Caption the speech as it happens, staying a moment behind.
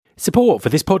Support for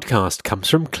this podcast comes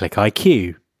from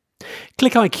ClickIQ.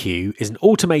 ClickIQ is an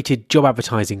automated job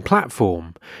advertising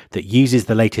platform that uses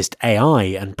the latest AI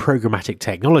and programmatic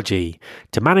technology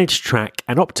to manage, track,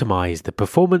 and optimize the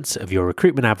performance of your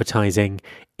recruitment advertising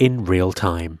in real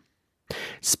time.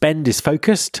 Spend is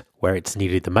focused where it's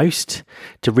needed the most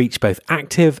to reach both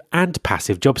active and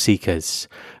passive job seekers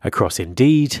across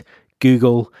Indeed,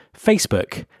 Google,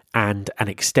 Facebook, and an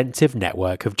extensive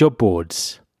network of job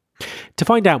boards. To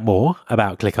find out more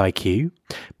about ClickIQ,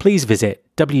 please visit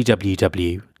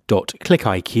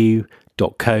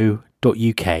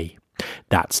www.clickiq.co.uk.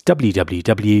 That's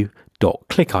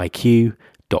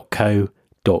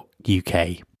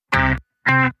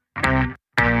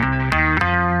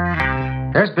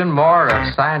www.clickiq.co.uk. There's been more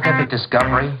of scientific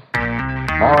discovery,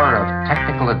 more of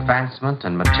technical advancement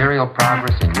and material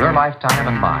progress in your lifetime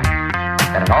and mine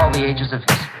than in all the ages of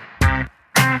history.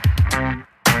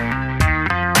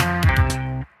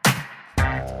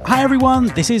 Hi everyone,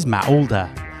 this is Matt Alder.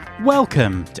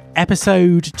 Welcome to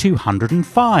episode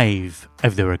 205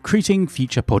 of the Recruiting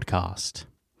Future podcast.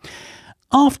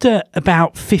 After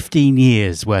about 15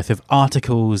 years worth of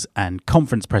articles and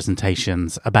conference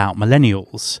presentations about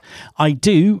millennials, I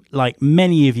do, like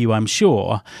many of you I'm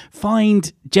sure,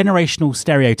 find generational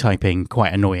stereotyping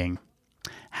quite annoying.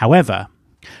 However,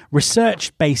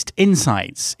 research-based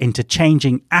insights into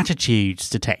changing attitudes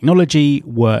to technology,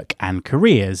 work and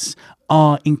careers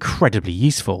are incredibly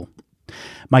useful.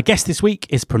 My guest this week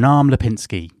is Pranam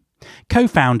Lipinski,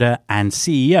 co-founder and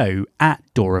CEO at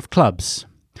Door of Clubs.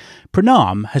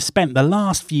 Pranam has spent the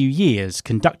last few years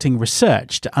conducting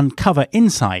research to uncover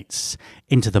insights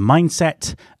into the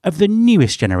mindset of the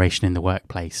newest generation in the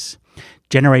workplace,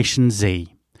 Generation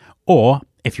Z, or,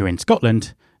 if you're in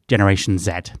Scotland, Generation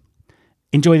Z.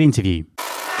 Enjoy the interview.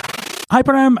 Hi,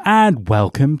 Pranam, and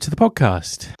welcome to the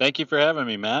podcast. Thank you for having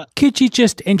me, Matt. Could you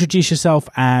just introduce yourself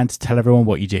and tell everyone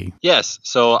what you do? Yes,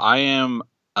 so I am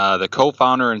the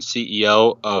co-founder and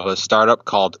CEO of a startup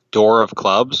called Door of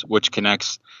Clubs, which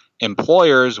connects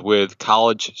employers with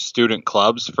college student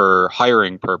clubs for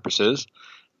hiring purposes.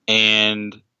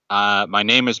 And my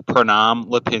name is Pranam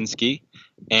Lipinski,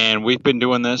 and we've been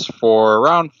doing this for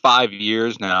around 5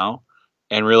 years now,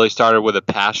 and really started with a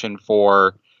passion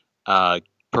for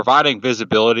providing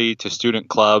visibility to student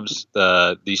clubs,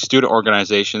 these student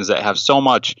organizations that have so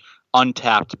much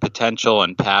untapped potential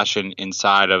and passion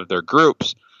inside of their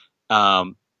groups,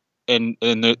 and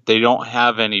they don't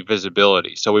have any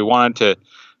visibility. So we wanted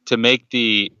to make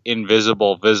the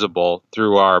invisible visible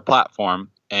through our platform,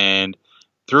 and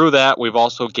through that we've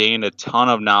also gained a ton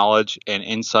of knowledge and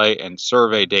insight and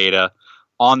survey data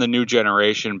on the new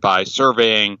generation by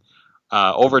surveying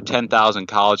over 10,000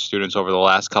 college students over the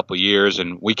last couple of years,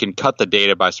 and we can cut the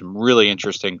data by some really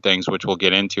interesting things, which we'll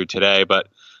get into today, but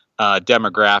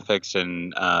demographics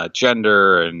and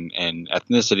gender and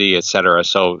ethnicity, et cetera.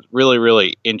 So really,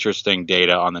 really interesting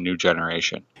data on the new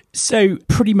generation. So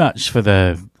pretty much for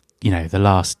the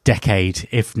last decade,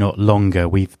 if not longer,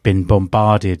 we've been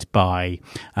bombarded by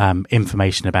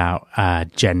information about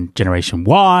Generation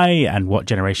Y and what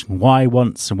Generation Y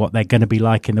wants and what they're going to be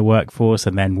like in the workforce,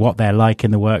 and then what they're like in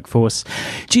the workforce.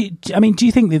 Do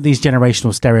you think that these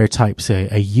generational stereotypes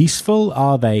are useful?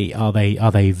 Are they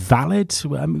valid?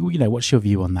 What's your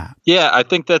view on that? Yeah, I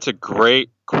think that's a great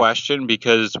question,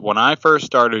 because when I first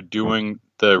started doing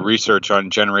the research on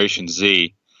Generation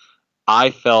Z,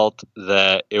 I felt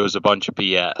that it was a bunch of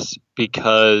BS,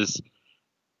 because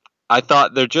I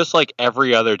thought they're just like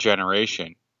every other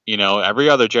generation. Every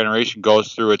other generation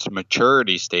goes through its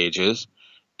maturity stages.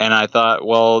 And I thought,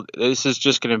 well, this is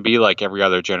just going to be like every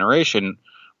other generation.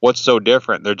 What's so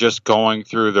different? They're just going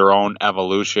through their own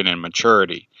evolution and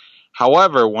maturity.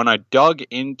 However, when I dug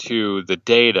into the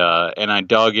data and I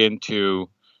dug into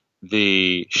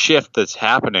the shift that's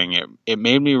happening, it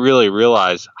made me really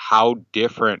realize how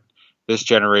different this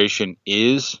generation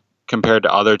is compared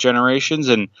to other generations.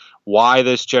 And why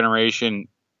this generation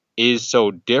is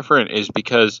so different is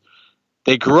because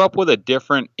they grew up with a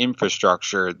different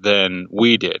infrastructure than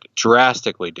we did,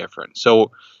 drastically different.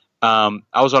 So I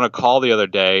was on a call the other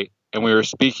day, and we were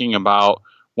speaking about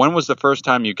when was the first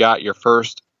time you got your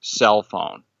first cell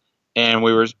phone. And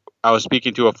I was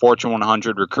speaking to a Fortune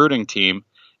 100 recruiting team.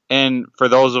 And for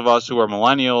those of us who are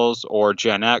millennials or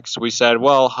Gen X, we said,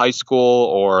 well, high school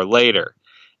or later.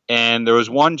 And there was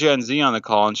one Gen Z on the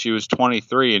call, and she was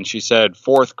 23, and she said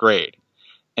fourth grade.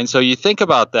 And so you think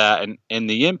about that and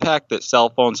the impact that cell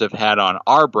phones have had on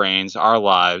our brains, our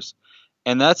lives.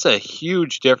 And that's a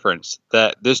huge difference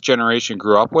that this generation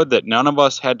grew up with, that none of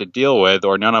us had to deal with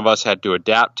or none of us had to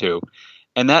adapt to.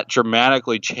 And that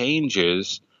dramatically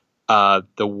changes the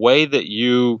way that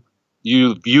you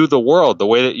you view the world, the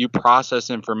way that you process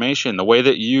information, the way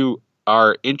that you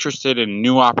are interested in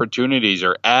new opportunities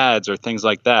or ads or things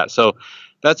like that. So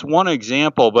that's one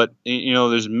example, but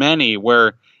there's many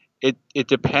where it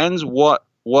depends what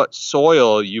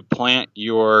soil you plant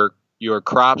your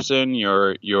crops in,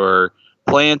 your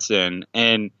plants in,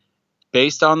 and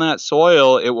based on that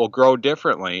soil, it will grow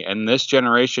differently. And this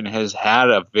generation has had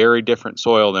a very different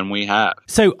soil than we have.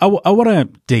 So I want to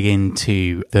dig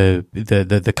into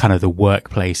the kind of the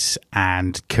workplace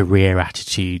and career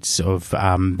attitudes of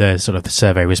the sort of the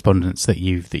survey respondents that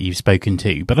you've spoken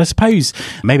to. But I suppose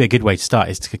maybe a good way to start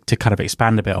is to kind of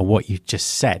expand a bit on what you've just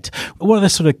said. What are the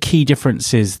sort of key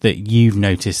differences that you've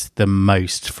noticed the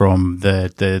most from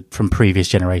from previous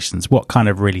generations? What kind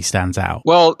of really stands out?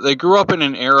 Well, they grew up in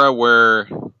an era where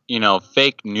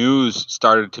fake news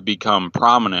started to become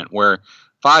prominent, where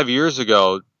 5 years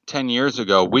ago, 10 years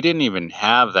ago, we didn't even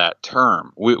have that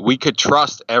term. We could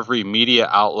trust every media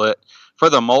outlet for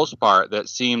the most part that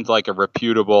seemed like a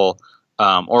reputable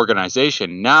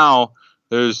organization. Now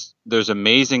there's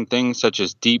amazing things such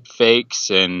as deep fakes,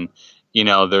 and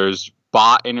there's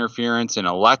bot interference in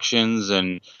elections,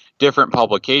 and different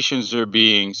publications are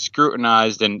being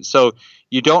scrutinized, and so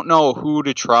you don't know who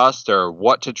to trust or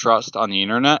what to trust on the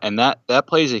internet, and that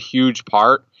plays a huge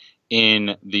part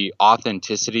in the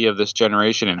authenticity of this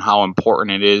generation and how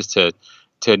important it is to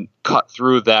cut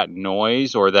through that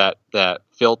noise or that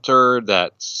filter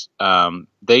that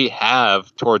they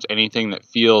have towards anything that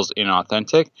feels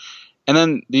inauthentic. And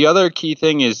then the other key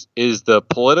thing is the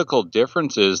political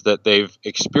differences that they've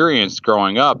experienced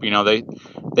growing up.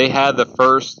 They had the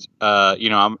first.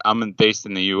 I'm based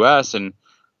in the U.S. and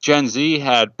Gen Z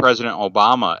had President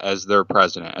Obama as their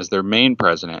president, as their main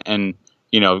president, and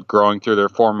growing through their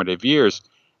formative years,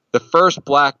 the first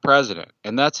black president,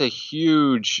 and that's a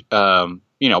huge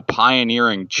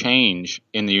pioneering change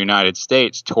in the United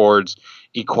States towards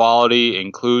equality,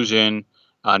 inclusion.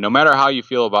 No matter how you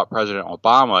feel about President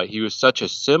Obama, he was such a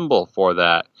symbol for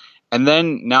that. And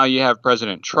then now you have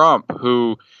President Trump,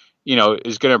 who,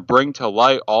 is going to bring to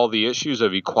light all the issues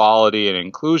of equality and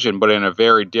inclusion, but in a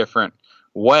very different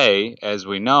way, as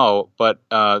we know. But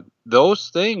those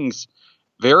things,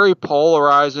 very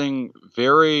polarizing,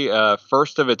 very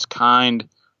first of its kind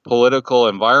political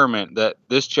environment that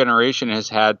this generation has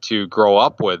had to grow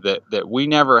up with that we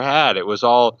never had. It was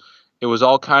all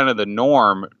kind of the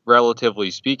norm, relatively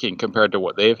speaking, compared to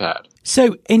what they've had.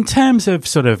 So in terms of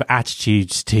sort of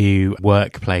attitudes to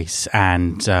workplace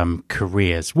and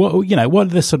careers, what are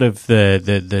the sort of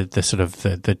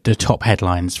the top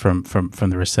headlines from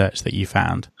the research that you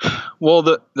found? Well,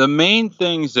 the main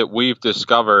things that we've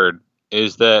discovered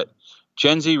is that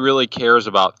Gen Z really cares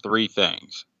about three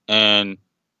things. And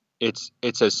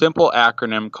it's a simple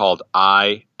acronym called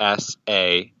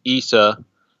ISA,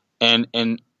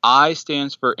 and I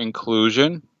stands for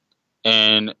inclusion,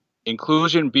 and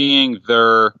inclusion being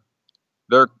their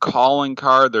calling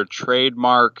card, their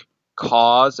trademark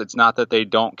cause. It's not that they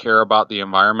don't care about the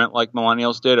environment like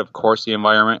millennials did. Of course, the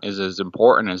environment is as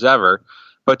important as ever.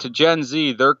 But to Gen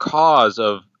Z, their cause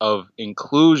of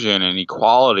inclusion and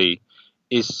equality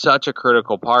is such a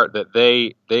critical part that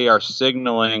they are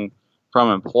signaling from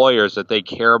employers that they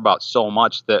care about so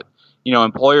much that,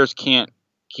 employers can't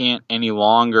any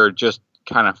longer just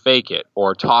kind of fake it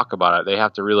or talk about it. They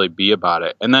have to really be about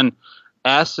it. And then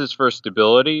S is for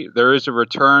stability. There is a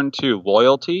return to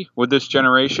loyalty with this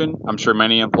generation. I'm sure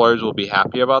many employers will be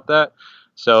happy about that.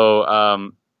 So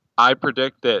I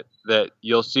predict that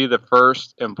you'll see the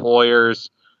first employers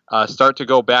start to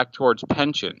go back towards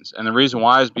pensions. And the reason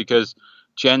why is because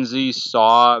Gen Z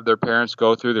saw their parents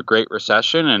go through the Great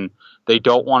Recession, and they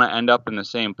don't want to end up in the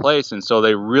same place. And so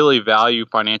they really value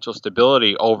financial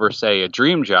stability over, say, a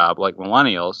dream job like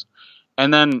millennials.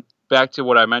 And then back to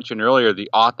what I mentioned earlier, the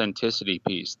authenticity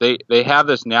piece. They have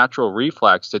this natural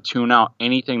reflex to tune out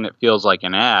anything that feels like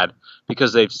an ad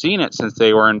because they've seen it since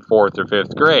they were in 4th or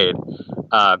 5th grade,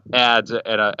 ads at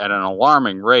an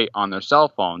alarming rate on their cell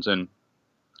phones. And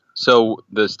so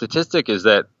the statistic is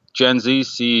that Gen Z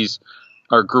sees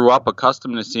or grew up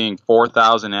accustomed to seeing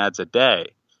 4,000 ads a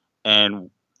day. And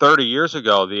 30 years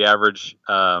ago, the average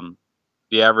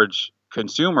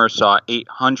consumer saw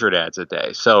 800 ads a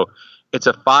day. So it's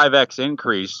a 5x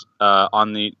increase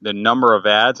on the number of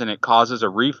ads, and it causes a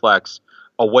reflex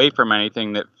away from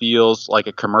anything that feels like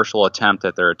a commercial attempt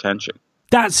at their attention.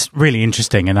 That's really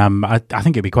interesting, and I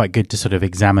think it'd be quite good to sort of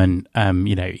examine,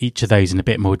 each of those in a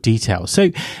bit more detail. So,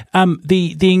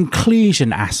 the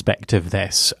inclusion aspect of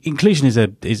this, inclusion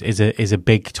is a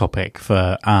big topic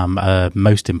for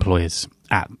most employers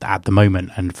at the moment,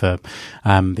 and for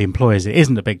the employers, it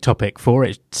isn't a big topic. For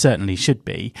it certainly should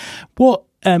be. What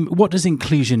does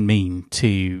inclusion mean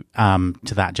to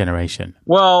that generation?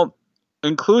 Well,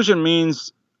 inclusion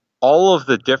means all of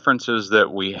the differences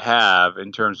that we have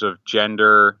in terms of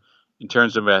gender, in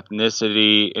terms of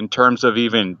ethnicity, in terms of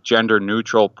even gender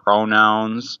neutral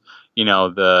pronouns,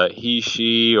 the he,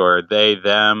 she, or they,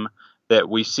 them that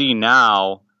we see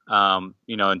now, and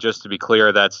just to be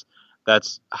clear, that's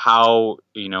how,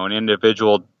 an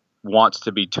individual wants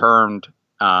to be termed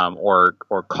or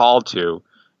called to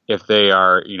if they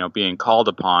are, being called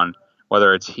upon,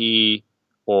 whether it's he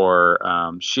or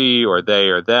she or they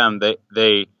or them,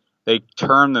 they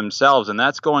term themselves, and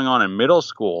that's going on in middle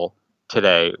school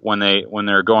today when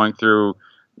they're going through,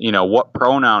 what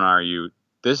pronoun are you?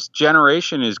 This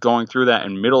generation is going through that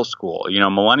in middle school.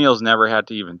 Millennials never had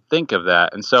to even think of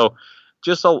that, and so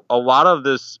just a lot of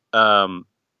this,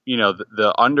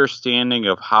 the understanding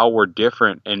of how we're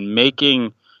different and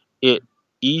making it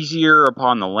easier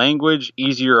upon the language,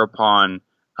 easier upon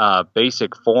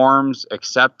basic forms,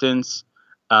 acceptance.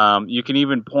 You can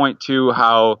even point to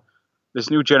how this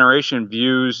new generation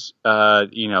views,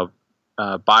 biracial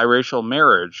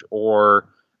marriage or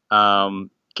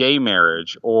gay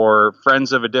marriage or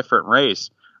friends of a different race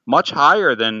much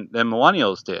higher than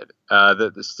millennials did.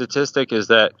 The statistic is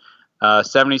that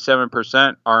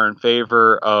 77% are in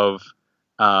favor of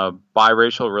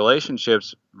biracial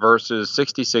relationships versus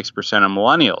 66% of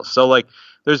millennials. So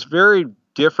there's very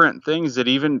different things that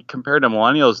even compared to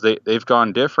millennials, they've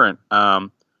gone different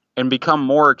and become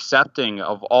more accepting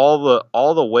of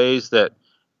all the ways that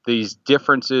these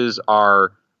differences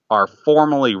are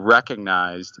formally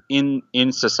recognized in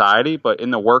society, but in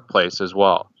the workplace as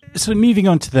well. So moving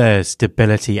on to the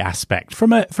stability aspect,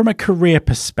 from a career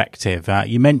perspective,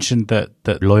 you mentioned that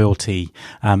loyalty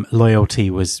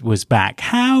was back.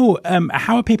 How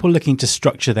are people looking to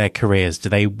structure their careers? Do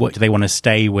they want to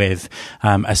stay with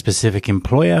a specific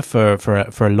employer for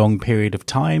a long period of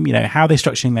time? How are they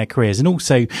structuring their careers, and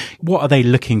also what are they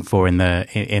looking for in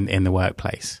the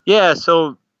workplace? Yeah.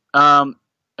 So, and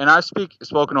I've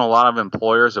spoken to a lot of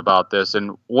employers about this,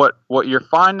 and what you're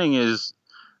finding is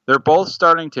they're both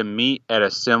starting to meet at a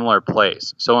similar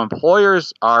place. So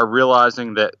employers are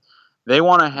realizing that they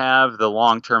want to have the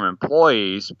long-term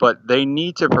employees, but they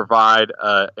need to provide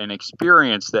an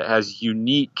experience that has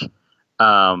unique,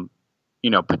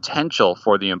 potential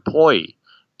for the employee.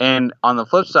 And on the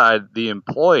flip side, the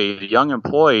young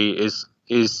employee is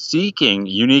seeking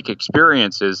unique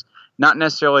experiences, not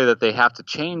necessarily that they have to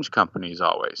change companies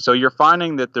always. So you're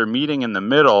finding that they're meeting in the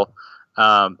middle.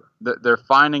 They're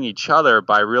finding each other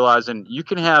by realizing you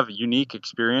can have unique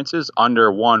experiences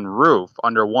under one roof,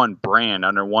 under one brand,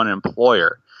 under one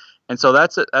employer. And so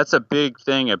that's a big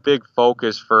thing, a big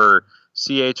focus for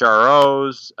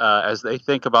CHROs as they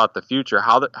think about the future.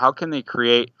 How can they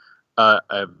create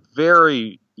a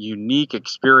very unique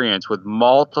experience with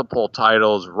multiple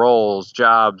titles, roles,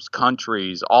 jobs,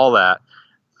 countries, all that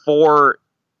for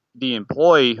the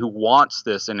employee who wants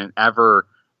this in an ever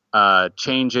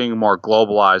changing, more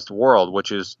globalized world,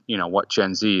 which is, what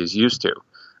Gen Z is used to.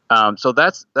 So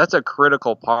that's a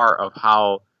critical part of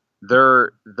how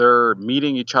they're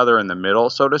meeting each other in the middle,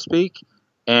 so to speak.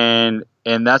 And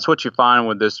that's what you find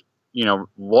with this,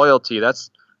 loyalty. That's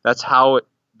how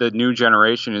the new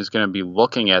generation is going to be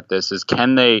looking at this: is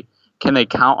can they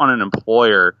count on an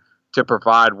employer to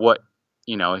provide what,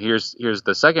 here's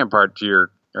the second part to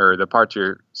your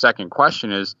second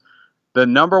question is, the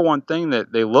number one thing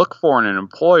that they look for in an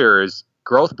employer is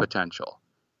growth potential.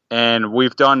 And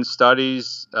we've done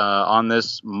studies on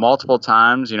this multiple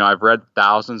times. I've read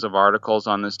thousands of articles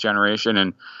on this generation,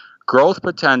 and growth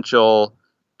potential,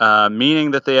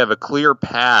 meaning that they have a clear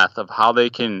path of how they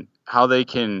can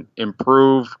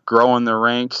improve, grow in the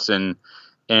ranks, and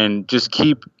just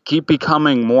keep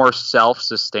becoming more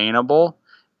self-sustainable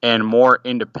and more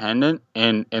independent.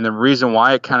 And the reason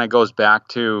why it kind of goes back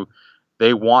to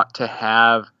they want to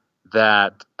have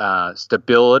that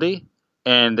stability,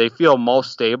 and they feel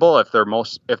most stable if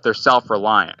they're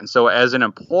self-reliant. And so as an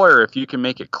employer, if you can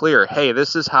make it clear, hey,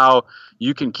 this is how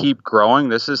you can keep growing,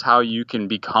 this is how you can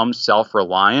become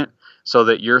self-reliant so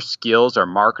that your skills are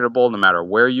marketable no matter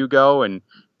where you go, and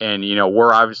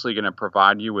we're obviously going to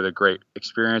provide you with a great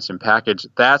experience and package.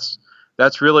 That's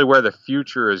that's really where the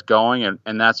future is going,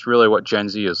 and that's really what Gen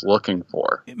Z is looking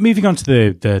for. Moving on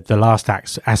to the last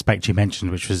aspect you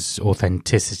mentioned, which was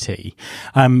authenticity.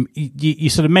 You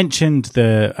sort of mentioned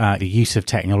the use of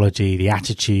technology, the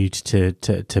attitude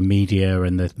to media,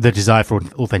 and the desire for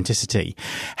authenticity.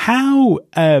 How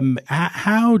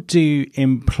do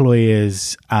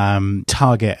employers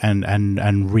target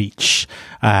and reach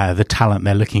the talent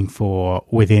they're looking for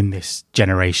within this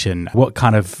generation? What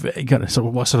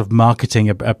sort of marketing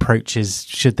approaches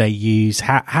should they use?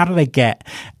 How do they get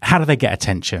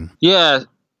attention? Yeah,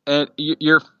 and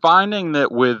you're finding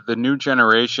that with the new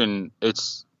generation,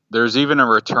 there's even a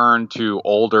return to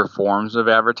older forms of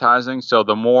advertising. So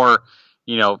the more,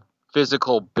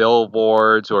 physical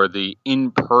billboards or the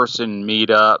in-person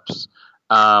meetups,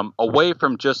 away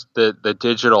from just the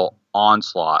digital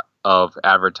onslaught of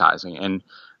advertising. And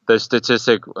the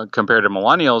statistic compared to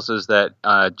millennials is that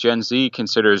Gen Z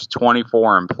considers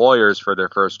 24 employers for their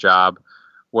first job,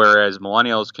 whereas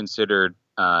millennials considered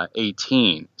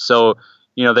 18. So,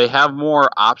 they have more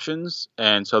options,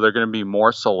 and so they're going to be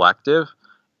more selective.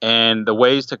 And the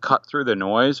ways to cut through the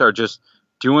noise are just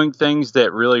doing things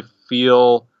that really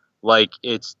feel like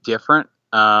it's different.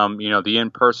 The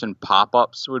in-person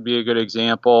pop-ups would be a good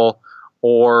example,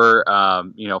 or,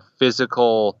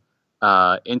 physical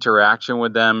interaction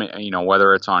with them,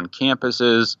 whether it's on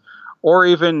campuses or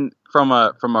even from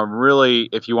a really,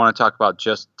 if you want to talk about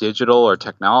just digital or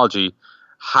technology,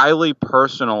 highly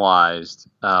personalized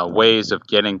ways of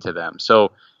getting to them.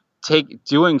 So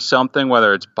doing something,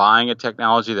 whether it's buying a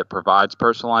technology that provides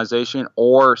personalization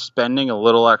or spending a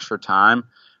little extra time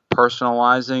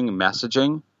personalizing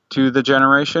messaging to the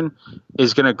generation,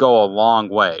 is going to go a long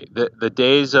way. The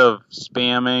days of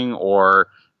spamming or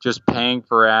just paying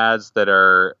for ads that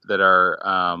are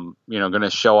going to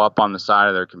show up on the side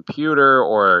of their computer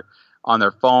or on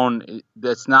their phone,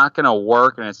 that's not going to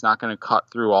work, and it's not going to cut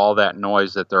through all that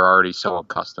noise that they're already so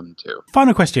accustomed to.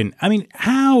 Final question. I mean,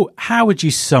 how would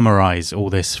you summarize all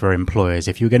this for employers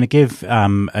if you were going to give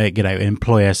an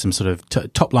employer some sort of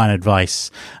top line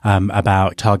advice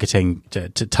about targeting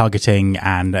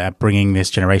and bringing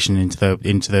this generation into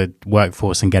the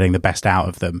workforce and getting the best out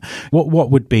of them?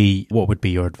 What would be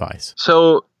your advice?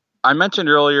 So I mentioned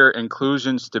earlier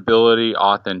inclusion, stability,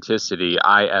 authenticity,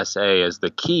 ISA, as the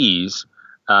keys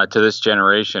to this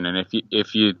generation. And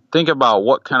if you think about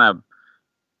what kind of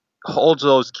holds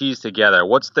those keys together,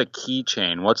 what's the key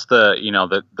chain? What's the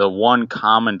one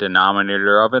common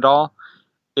denominator of it all?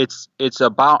 It's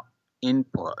about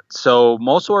input. So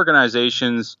most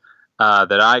organizations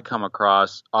that I come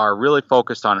across are really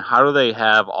focused on how do they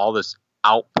have all this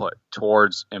output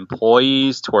towards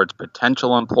employees, towards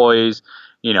potential employees,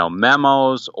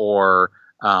 memos or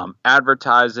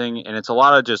advertising. And it's a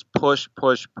lot of just push.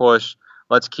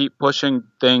 Let's keep pushing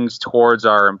things towards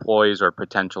our employees or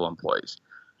potential employees.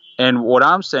 And what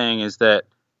I'm saying is that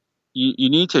you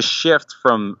need to shift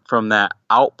from that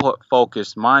output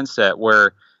focused mindset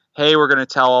where, hey, we're going to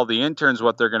tell all the interns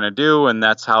what they're going to do, and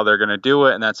that's how they're going to do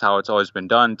it, and that's how it's always been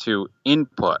done, to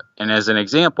input. And as an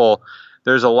example,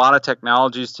 there's a lot of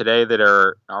technologies today that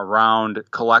are around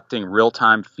collecting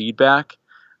real-time feedback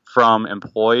from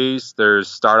employees. There's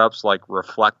startups like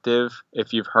Reflective,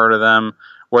 if you've heard of them,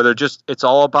 where it's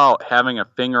all about having a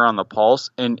finger on the pulse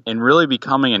and really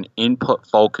becoming an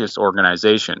input-focused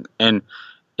organization. And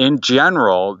in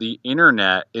general, the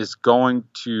internet is going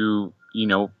to,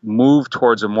 move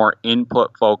towards a more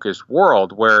input-focused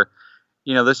world where,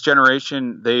 this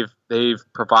generation, they've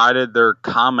provided their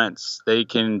comments. They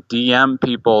can DM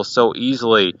people so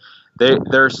easily.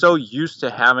 They're so used to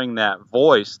having that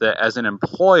voice that as an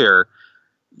employer,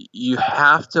 you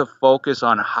have to focus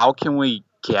on how can we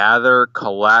gather,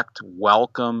 collect,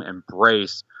 welcome,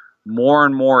 embrace more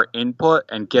and more input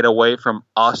and get away from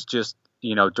us just,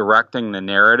 directing the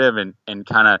narrative and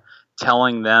kind of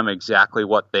telling them exactly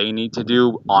what they need to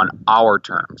do on our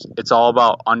terms. It's all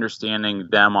about understanding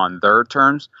them on their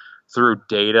terms through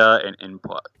data and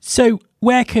input. So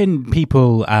where can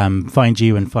people find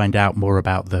you and find out more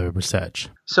about the research?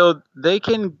 So they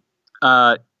can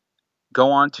go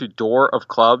on to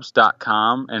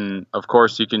doorofclubs.com, and of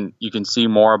course you can see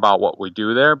more about what we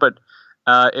do there. But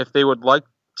if they would like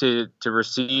to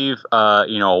receive a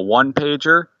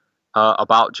one-pager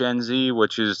about Gen Z,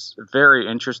 which is very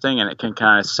interesting, and it can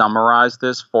kind of summarize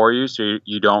this for you, so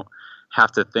you don't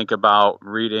have to think about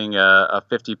reading a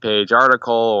 50-page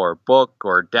article or book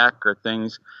or deck or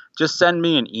things. Just send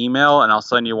me an email and I'll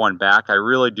send you one back. I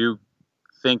really do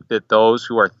think that those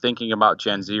who are thinking about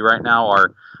Gen Z right now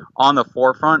are on the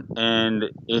forefront, and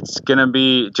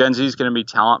Gen Z is going to be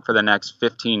talent for the next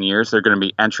 15 years. They're going to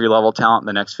be entry-level talent in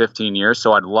the next 15 years.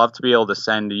 So I'd love to be able to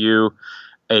send you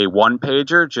a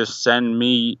one-pager. Just send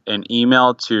me an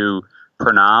email to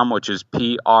Pranam, which is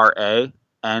PRANAM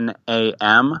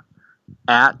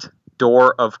at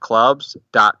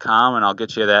doorofclubs.com, and I'll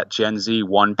get you that Gen Z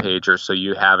one-pager so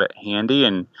you have it handy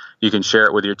and you can share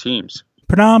it with your teams.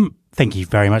 Pranam, thank you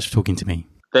very much for talking to me.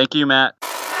 Thank you, Matt.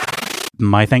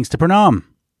 My thanks to Pranam.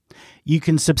 You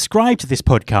can subscribe to this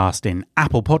podcast in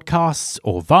Apple Podcasts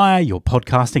or via your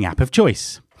podcasting app of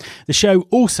choice. The show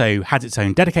also has its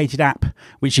own dedicated app,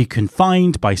 which you can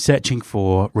find by searching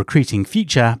for Recruiting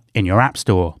Future in your App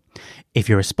Store. If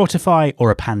you're a Spotify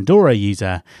or a Pandora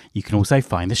user, you can also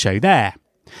find the show there.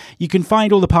 You can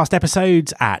find all the past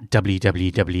episodes at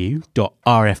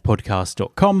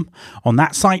www.rfpodcast.com. On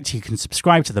that site, you can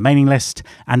subscribe to the mailing list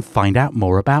and find out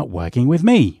more about working with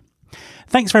me.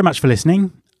 Thanks very much for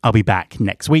listening. I'll be back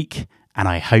next week, and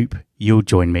I hope you'll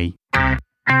join me.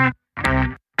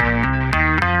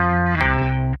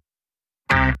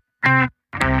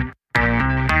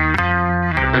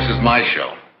 This is my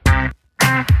show.